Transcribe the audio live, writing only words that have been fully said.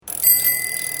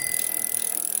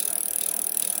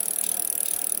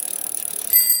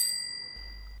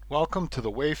Welcome to the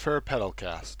Wayfarer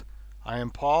Pedalcast. I am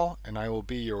Paul, and I will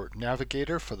be your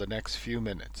navigator for the next few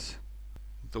minutes.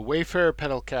 The Wayfarer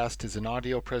Pedalcast is an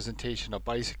audio presentation of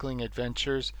bicycling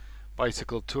adventures,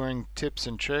 bicycle touring tips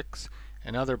and tricks,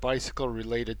 and other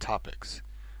bicycle-related topics.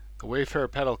 The Wayfarer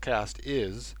Pedalcast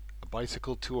is a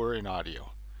bicycle tour in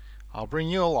audio. I'll bring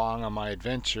you along on my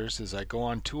adventures as I go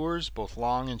on tours, both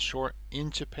long and short,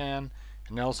 in Japan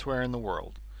and elsewhere in the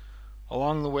world.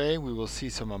 Along the way, we will see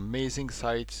some amazing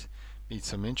sights, meet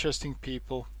some interesting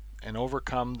people, and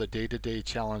overcome the day-to-day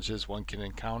challenges one can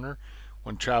encounter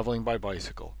when traveling by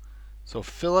bicycle. So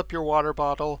fill up your water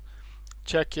bottle,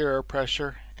 check your air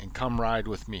pressure, and come ride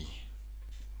with me.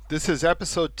 This is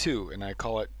episode 2, and I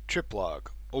call it Trip Log,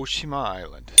 Oshima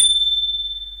Island.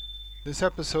 This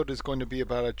episode is going to be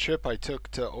about a trip I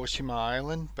took to Oshima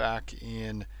Island back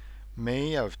in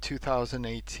May of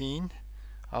 2018.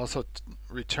 I also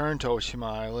returned to Oshima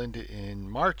Island in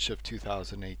March of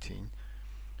 2018,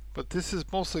 but this is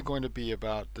mostly going to be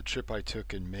about the trip I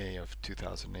took in May of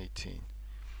 2018.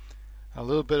 A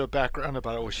little bit of background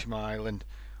about Oshima Island.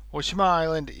 Oshima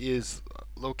Island is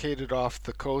located off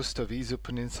the coast of Izu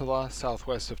Peninsula,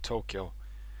 southwest of Tokyo.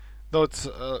 Though it's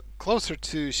closer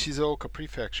to Shizuoka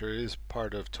Prefecture, it is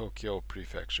part of Tokyo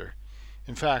Prefecture.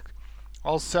 In fact,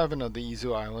 all 7 of the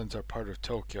Izu Islands are part of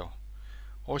Tokyo.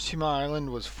 Oshima Island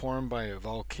was formed by a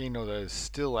volcano that is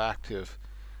still active.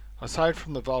 Aside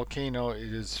from the volcano,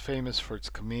 it is famous for its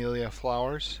camellia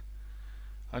flowers.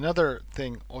 Another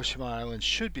thing Oshima Island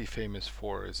should be famous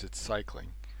for is its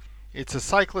cycling. It's a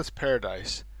cyclist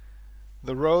paradise.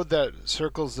 The road that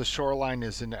circles the shoreline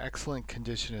is in excellent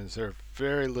condition as there is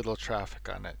very little traffic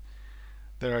on it.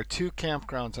 There are 2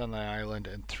 campgrounds on the island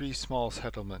and 3 small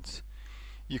settlements.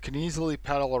 You can easily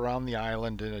paddle around the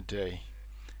island in a day.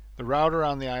 The route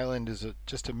around the island is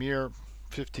just a mere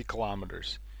 50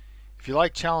 kilometers. If you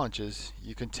like challenges,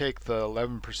 you can take the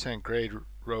 11% grade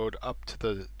road up to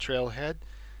the trailhead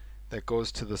that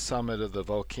goes to the summit of the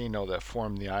volcano that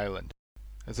formed the island.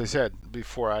 As I said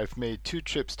before, I've made 2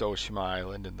 trips to Oshima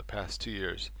Island in the past 2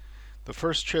 years. The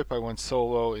first trip I went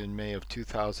solo in May of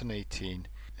 2018,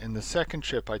 and the second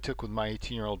trip I took with my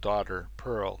 18-year-old daughter,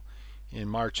 Pearl, in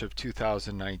March of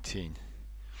 2019.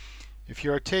 If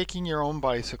you are taking your own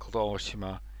bicycle to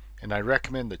Oshima, and I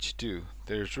recommend that you do,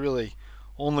 there's really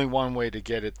only one way to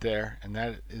get it there, and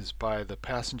that is by the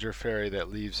passenger ferry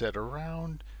that leaves at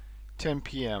around 10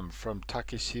 p.m. from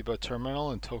Takeshiba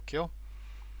Terminal in Tokyo.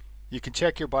 You can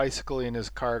check your bicycle in as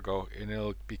cargo, and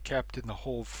it'll be kept in the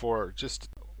hold for just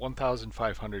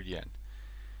 1,500 yen.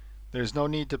 There's no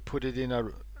need to put it in a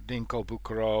rinko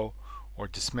bukuro or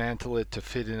dismantle it to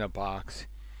fit in a box.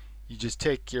 You just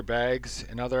take your bags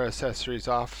and other accessories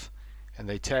off, and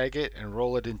they tag it and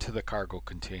roll it into the cargo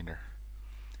container.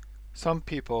 Some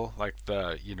people, like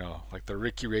the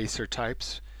Ricky Racer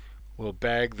types, will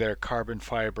bag their carbon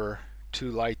fiber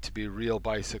too light to be real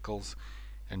bicycles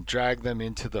and drag them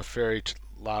into the ferry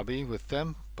lobby with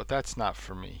them, but that's not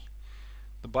for me.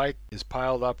 The bike is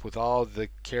piled up with all the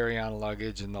carry-on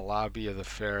luggage in the lobby of the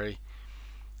ferry,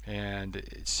 and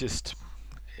it's just,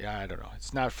 I don't know,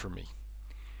 it's not for me.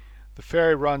 The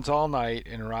ferry runs all night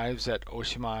and arrives at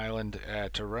Oshima Island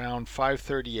at around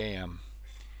 5:30 a.m.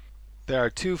 There are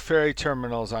 2 ferry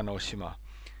terminals on Oshima.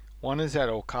 One is at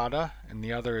Okada and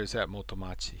the other is at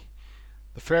Motomachi.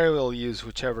 The ferry will use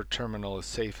whichever terminal is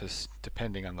safest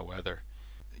depending on the weather.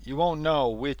 You won't know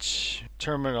which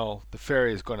terminal the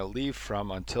ferry is going to leave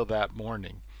from until that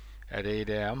morning at 8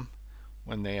 a.m.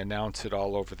 when they announce it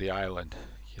all over the island.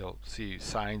 You'll see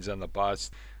signs on the bus,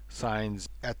 signs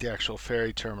at the actual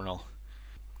ferry terminal.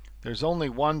 There's only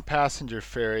 1 passenger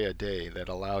ferry a day that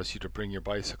allows you to bring your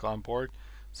bicycle on board,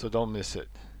 so don't miss it.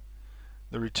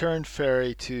 The return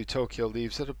ferry to Tokyo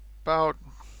leaves at about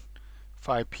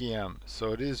 5 p.m.,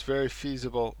 so it is very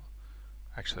feasible.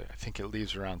 Actually, I think it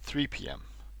leaves around 3 p.m.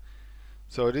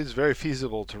 So it is very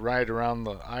feasible to ride around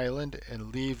the island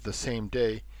and leave the same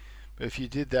day, but if you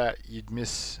did that, you'd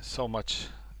miss so much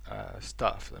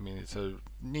stuff. I mean, it's a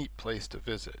neat place to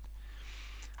visit.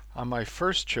 On my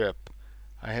first trip,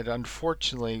 I had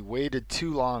unfortunately waited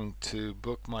too long to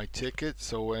book my ticket,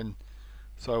 so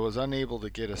I was unable to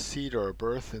get a seat or a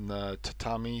berth in the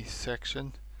tatami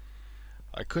section.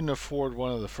 I couldn't afford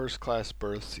one of the first class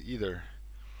berths either.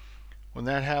 When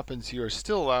that happens, you are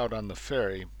still allowed on the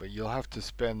ferry, but you'll have to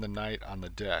spend the night on the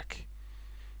deck.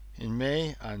 In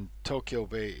May on Tokyo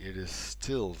Bay, it is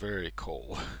still very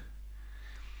cold.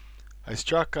 I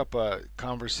struck up a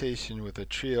conversation with a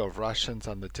trio of Russians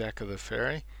on the deck of the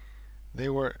ferry. They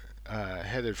were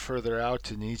headed further out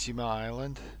to Nijima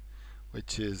Island,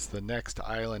 which is the next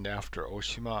island after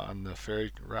Oshima on the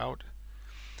ferry route.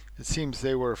 It seems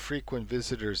they were frequent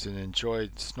visitors and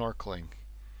enjoyed snorkeling.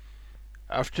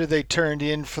 After they turned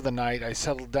in for the night, I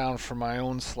settled down for my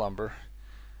own slumber.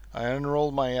 I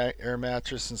unrolled my air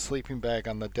mattress and sleeping bag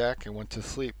on the deck and went to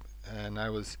sleep. And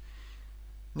I was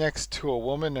next to a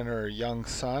woman and her young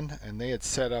son, and they had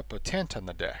set up a tent on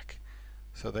the deck.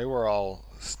 So they were all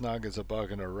snug as a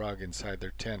bug in a rug inside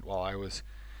their tent while I was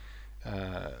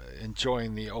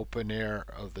enjoying the open air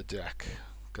of the deck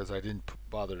because I didn't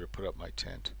bother to put up my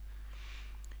tent.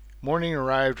 Morning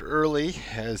arrived early,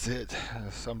 as it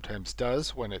sometimes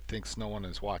does when it thinks no one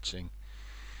is watching.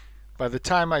 By the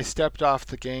time I stepped off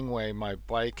the gangway, my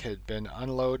bike had been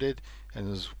unloaded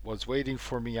and was waiting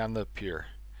for me on the pier.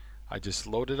 I just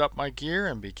loaded up my gear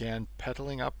and began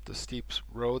pedaling up the steep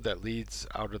road that leads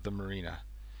out of the marina.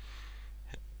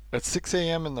 At 6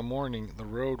 a.m. in the morning, the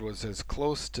road was as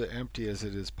close to empty as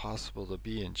it is possible to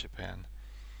be in Japan.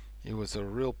 It was a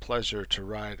real pleasure to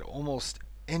ride almost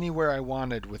anywhere I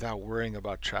wanted without worrying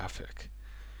about traffic.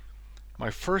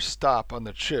 My first stop on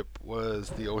the trip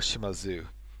was the Oshima Zoo.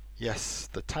 Yes,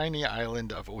 the tiny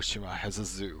island of Oshima has a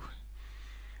zoo.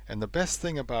 And the best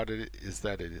thing about it is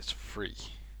that it is free.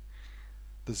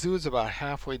 The zoo is about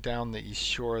halfway down the east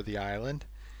shore of the island.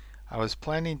 I was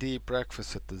planning to eat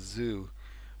breakfast at the zoo,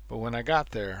 but when I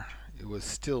got there, it was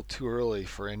still too early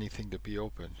for anything to be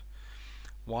open.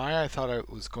 Why I thought it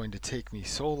was going to take me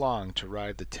so long to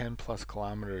ride the 10 plus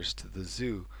kilometers to the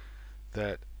zoo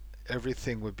that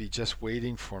everything would be just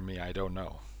waiting for me, I don't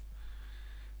know.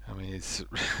 I mean, it's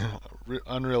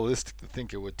unrealistic to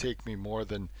think it would take me more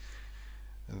than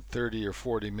 30 or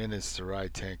 40 minutes to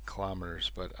ride 10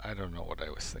 kilometers, but I don't know what I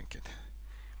was thinking.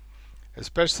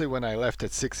 Especially when I left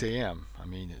at 6 a.m. I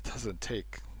mean, it doesn't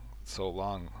take so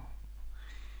long.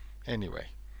 Anyway,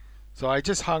 so I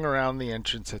just hung around the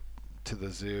entrance to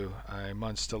the zoo. I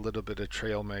munched a little bit of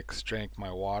trail mix, drank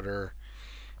my water,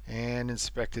 and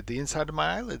inspected the inside of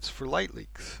my eyelids for light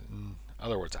leaks. In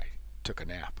other words, I took a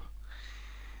nap.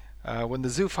 When the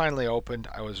zoo finally opened,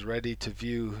 I was ready to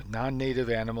view non-native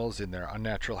animals in their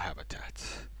unnatural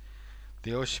habitats.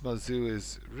 The Oshima Zoo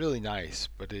is really nice,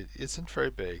 but it isn't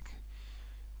very big.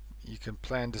 You can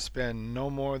plan to spend no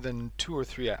more than 2 or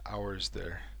 3 hours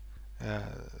there.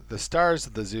 The stars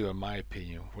of the zoo, in my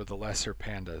opinion, were the lesser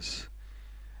pandas.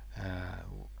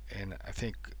 And I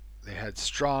think they had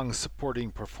strong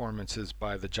supporting performances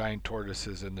by the giant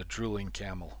tortoises and the drooling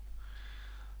camel.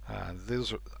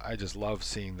 I just love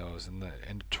seeing those, and the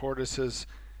tortoises.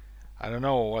 I don't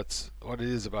know what it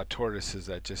is about tortoises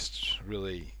that just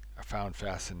really I found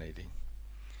fascinating.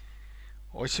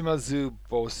 Oshima Zoo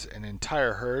boasts an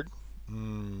entire herd,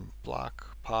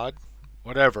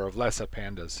 whatever, of Lhasa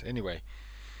pandas. Anyway,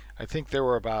 I think there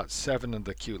were about 7 of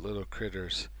the cute little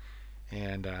critters,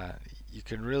 and you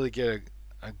can really get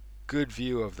a good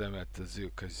view of them at the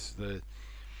zoo because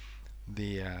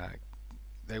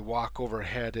they walk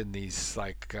overhead in these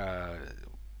like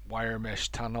wire mesh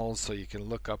tunnels, so you can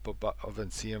look up above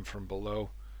and see them from below.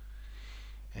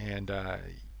 And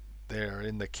they're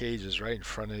in the cages right in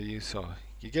front of you, so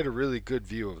you get a really good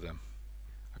view of them.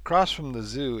 Across from the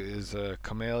zoo is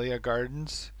Camellia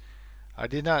Gardens. I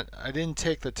didn't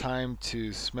take the time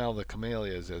to smell the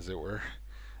camellias, as it were,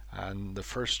 on the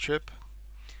first trip,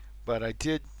 but I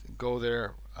did go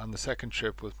there on the second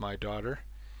trip with my daughter,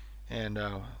 and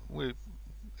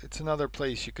it's another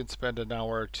place you can spend an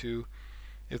hour or two.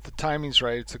 If the timing's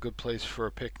right, it's a good place for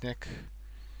a picnic.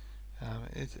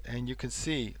 And you can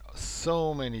see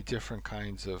so many different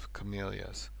kinds of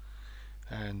camellias.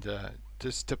 And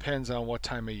just depends on what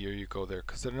time of year you go there,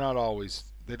 because they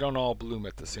don't all bloom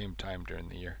at the same time during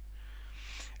the year.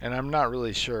 And I'm not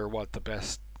really sure what the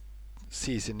best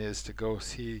season is to go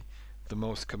see the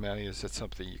most camellias. That's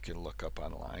something you can look up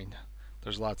online.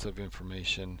 There's lots of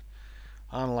information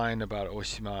online about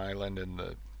Oshima Island and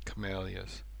the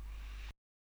camellias.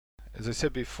 As I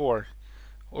said before,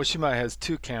 Oshima has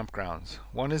 2 campgrounds.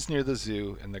 One is near the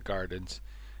zoo and the gardens.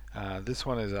 This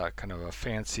one is kind of a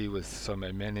fancy with some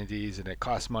amenities, and it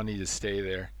costs money to stay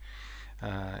there.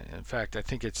 In fact, I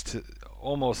think it's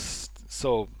almost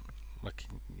so like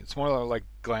it's more like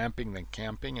glamping than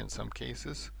camping in some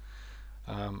cases.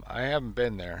 I haven't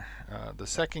been there. The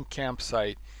second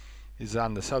campsite is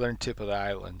on the southern tip of the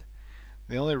island.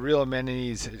 The only real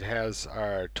amenities it has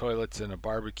are toilets and a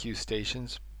barbecue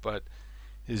stations, but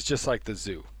it's just like the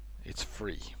zoo. It's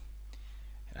free.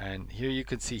 And here you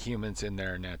can see humans in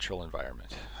their natural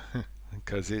environment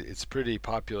because it's pretty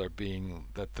popular, being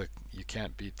that you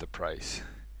can't beat the price.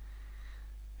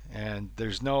 And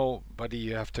there's nobody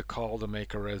you have to call to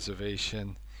make a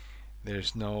reservation.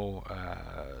 There's no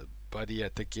buddy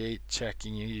at the gate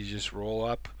checking you. You just roll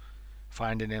up,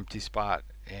 find an empty spot,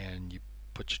 and you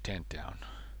put your tent down.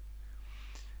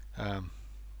 Um,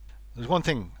 there's one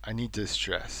thing I need to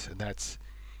stress, and that's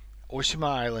Oshima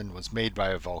Island was made by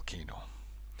a volcano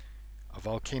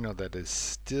that is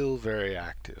still very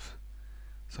active.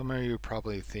 Some of you are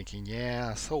probably thinking,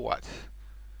 yeah, so what?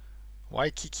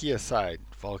 Waikiki aside,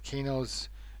 volcanoes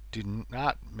do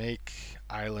not make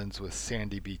islands with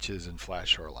sandy beaches and flat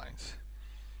shorelines.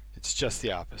 It's just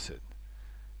the opposite.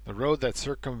 The road that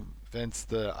circumvents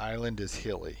the island is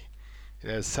hilly. It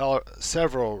has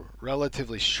several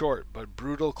relatively short but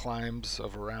brutal climbs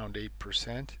of around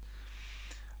 8%.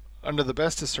 Under the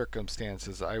best of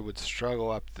circumstances, I would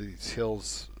struggle up these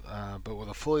hills, but with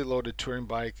a fully loaded touring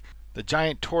bike, the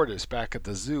giant tortoise back at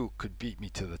the zoo could beat me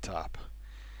to the top.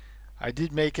 I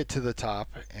did make it to the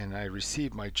top, and I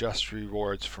received my just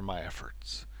rewards for my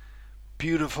efforts.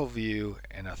 Beautiful view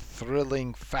and a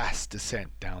thrilling fast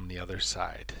descent down the other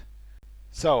side.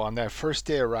 So on that first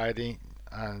day of riding,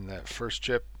 on that first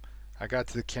trip, I got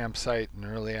to the campsite in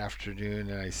early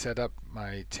afternoon, and I set up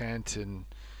my tent and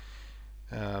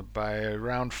by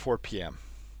around 4 p.m.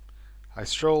 I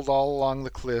strolled all along the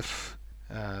cliff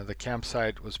the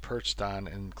campsite was perched on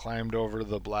and climbed over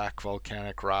the black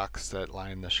volcanic rocks that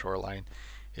line the shoreline.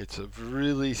 It's a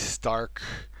really stark,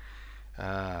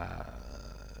 uh,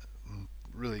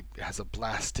 really has a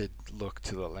blasted look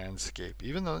to the landscape.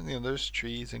 Even though there's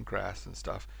trees and grass and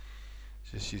stuff,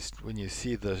 when you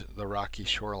see the rocky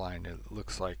shoreline, it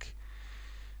looks like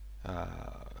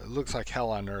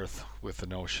hell on earth with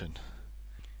an ocean.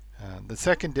 The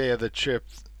second day of the trip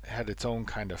had its own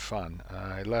kind of fun.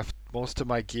 I left most of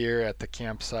my gear at the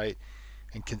campsite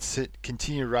and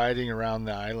continued riding around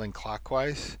the island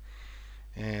clockwise.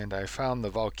 And I found the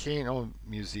Volcano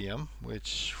Museum,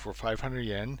 which for 500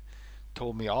 yen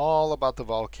told me all about the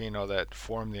volcano that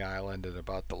formed the island and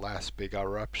about the last big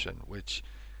eruption, which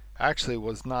actually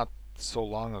was not so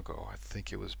long ago. I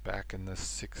think it was back in the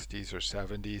 60s or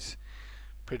 70s.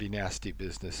 Pretty nasty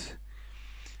business.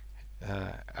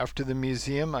 After the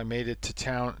museum, I made it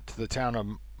to the town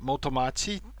of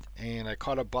Motomachi, and I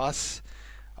caught a bus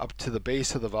up to the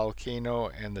base of the volcano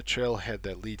and the trailhead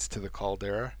that leads to the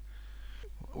caldera.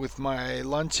 With my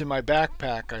lunch in my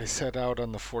backpack, I set out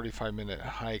on the 45-minute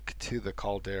hike to the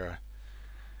caldera.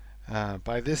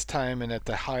 By this time and at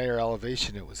the higher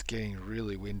elevation, it was getting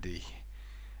really windy.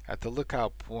 At the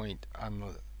lookout point on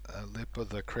the lip of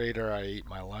the crater, I ate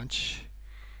my lunch,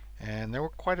 and there were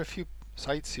quite a few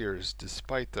sightseers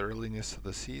despite the earliness of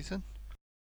the season.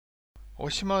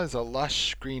 Oshima is a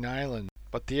lush green island,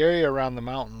 but the area around the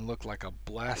mountain looked like a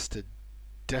blasted,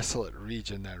 desolate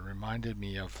region that reminded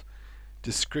me of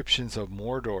descriptions of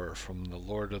Mordor from The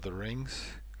Lord of the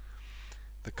Rings.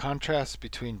 The contrast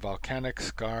between volcanic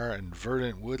scar and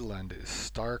verdant woodland is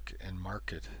stark and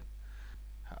marked.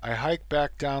 I hiked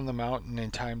back down the mountain in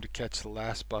time to catch the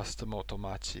last bus to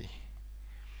Motomachi.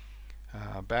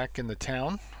 Back in the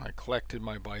town, I collected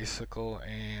my bicycle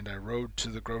and I rode to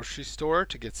the grocery store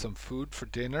to get some food for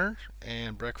dinner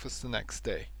and breakfast the next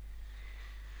day.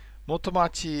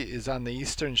 Motomachi is on the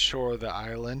eastern shore of the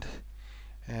island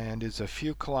and is a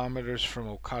few kilometers from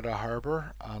Okada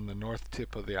Harbor on the north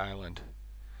tip of the island.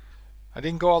 I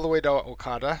didn't go all the way to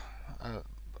Okada.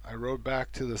 I rode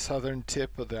back to the southern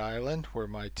tip of the island where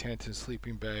my tent and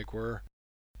sleeping bag were,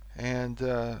 and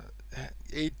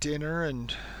ate dinner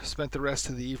and spent the rest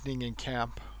of the evening in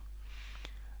camp.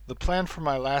 The plan for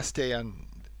my last day on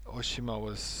Oshima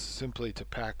was simply to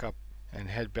pack up and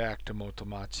head back to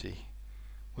Motomachi.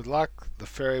 With luck, the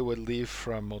ferry would leave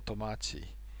from Motomachi.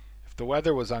 If the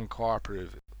weather was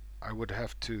uncooperative, I would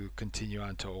have to continue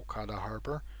on to Okada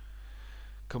Harbor,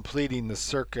 completing the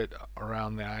circuit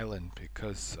around the island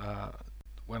because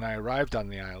when I arrived on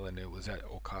the island, it was at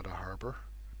Okada Harbor.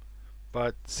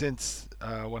 But since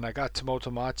when I got to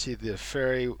Motomachi, the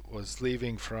ferry was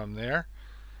leaving from there,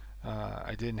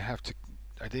 I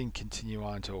didn't continue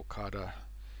on to Okada.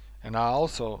 And I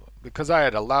also, because I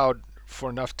had allowed for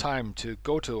enough time to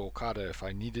go to Okada if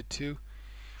I needed to,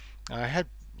 I had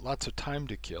lots of time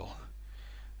to kill.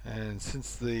 And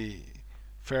since the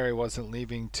ferry wasn't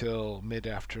leaving till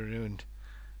mid-afternoon,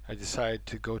 I decided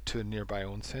to go to a nearby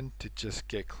onsen to just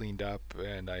get cleaned up,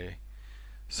 and I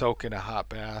soak in a hot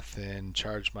bath and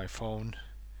charge my phone.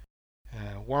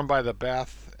 Warm by the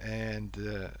bath,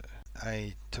 and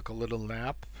I took a little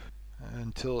nap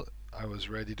until I was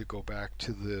ready to go back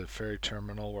to the ferry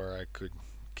terminal where I could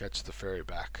catch the ferry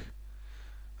back.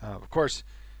 Of course,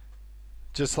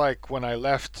 just like when I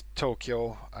left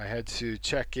Tokyo, I had to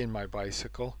check in my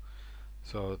bicycle.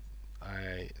 So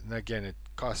and again, it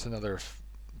cost another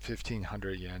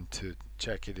 1,500 yen to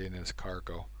check it in as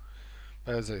cargo.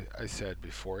 As I said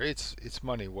before, it's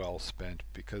money well spent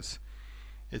because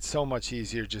it's so much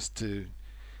easier just to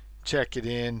check it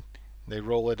in. They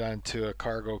roll it onto a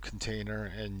cargo container,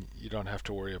 and you don't have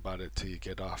to worry about it till you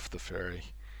get off the ferry.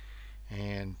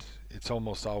 And it's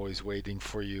almost always waiting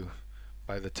for you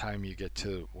by the time you get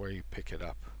to where you pick it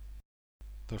up.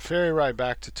 The ferry ride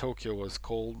back to Tokyo was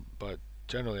cold, but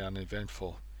generally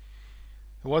uneventful.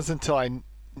 It wasn't until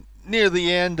near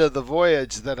the end of the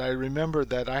voyage that I remembered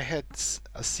that I had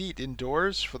a seat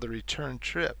indoors for the return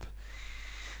trip.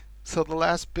 So the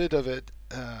last bit of it,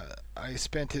 I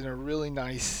spent in a really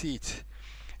nice seat.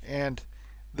 And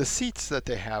the seats that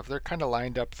they have, they're kind of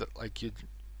lined up like you'd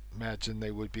imagine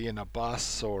they would be in a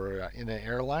bus or in an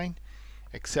airline,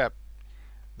 except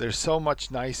they're so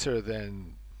much nicer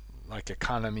than like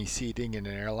economy seating in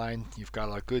an airline. You've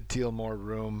got a good deal more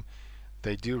room.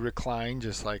 They do recline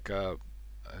just like a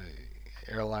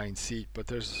airline seat, but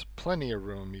there's plenty of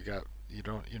room.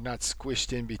 You're not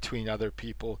squished in between other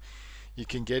people. You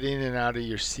can get in and out of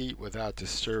your seat without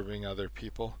disturbing other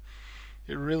people.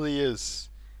 It really is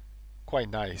quite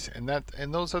nice, and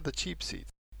those are the cheap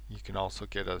seats. You can also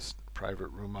get a private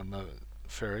room on the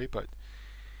ferry, but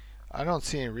I don't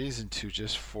see any reason to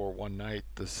just for one night.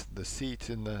 The seat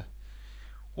in the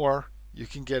or you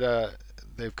can get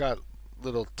they've got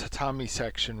little tatami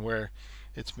section where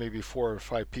it's maybe 4 or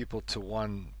 5 people to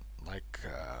one like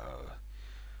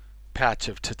patch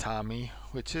of tatami,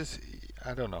 which is,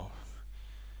 I don't know,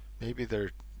 maybe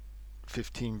they're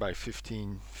 15 by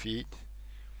 15 feet.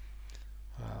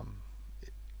 Um,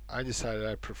 I decided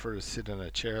I prefer to sit in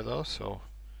a chair though, so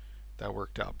that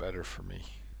worked out better for me.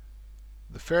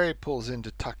 The ferry pulls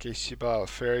into Takeshiba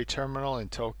Ferry Terminal in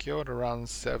Tokyo at around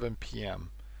 7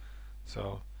 p.m.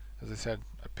 So, as I said,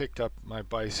 I picked up my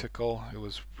bicycle. It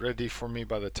was ready for me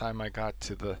by the time I got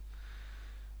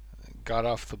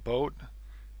off the boat,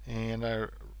 and I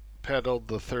pedaled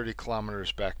the 30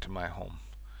 kilometers back to my home.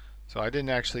 So I didn't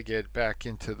actually get back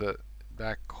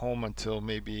home until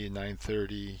maybe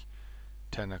 9:30,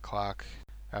 10 o'clock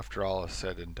after all is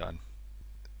said and done.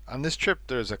 On this trip,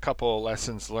 there's a couple of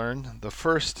lessons learned. The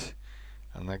first,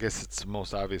 and I guess it's the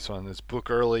most obvious one, is book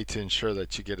early to ensure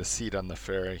that you get a seat on the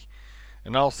ferry.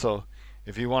 And also,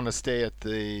 if you want to stay at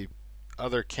the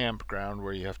other campground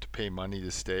where you have to pay money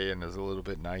to stay and is a little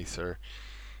bit nicer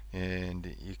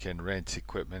and you can rent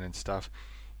equipment and stuff,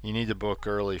 you need to book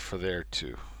early for there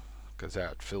too, because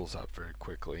that fills up very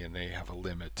quickly and they have a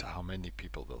limit to how many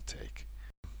people they'll take.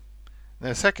 And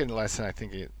the second lesson I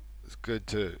think is good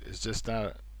to is just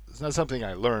not it's not something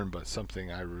I learned, but something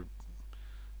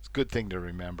it's a good thing to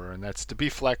remember, and that's to be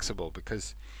flexible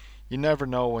because you never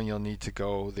know when you'll need to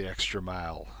go the extra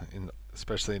mile,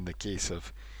 especially in the case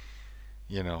of,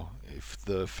 if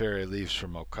the ferry leaves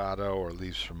from Okada or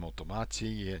leaves from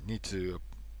Motomachi, you need to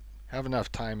have enough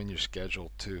time in your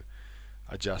schedule to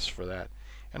adjust for that.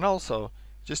 And also,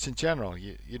 just in general,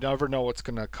 you never know what's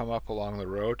going to come up along the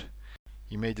road.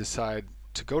 You may decide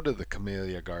to go to the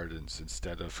Camellia Gardens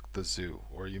instead of the zoo,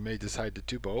 or you may decide to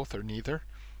do both or neither.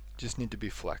 You just need to be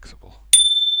flexible.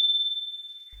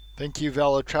 Thank you,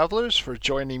 fellow travelers, for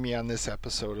joining me on this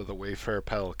episode of the Wayfarer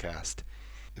Pedalcast.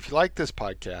 If you like this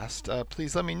podcast,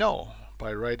 please let me know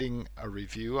by writing a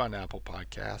review on Apple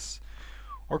Podcasts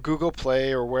or Google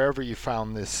Play or wherever you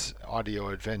found this audio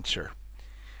adventure.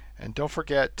 And don't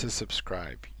forget to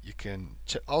subscribe. You can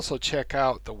also check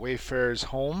out the Wayfarer's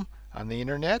home on the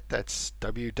internet. That's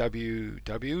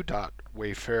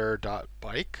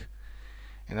www.wayfarer.bike.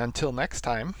 And until next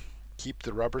time, keep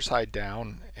the rubber side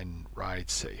down and ride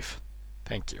safe.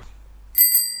 Thank you.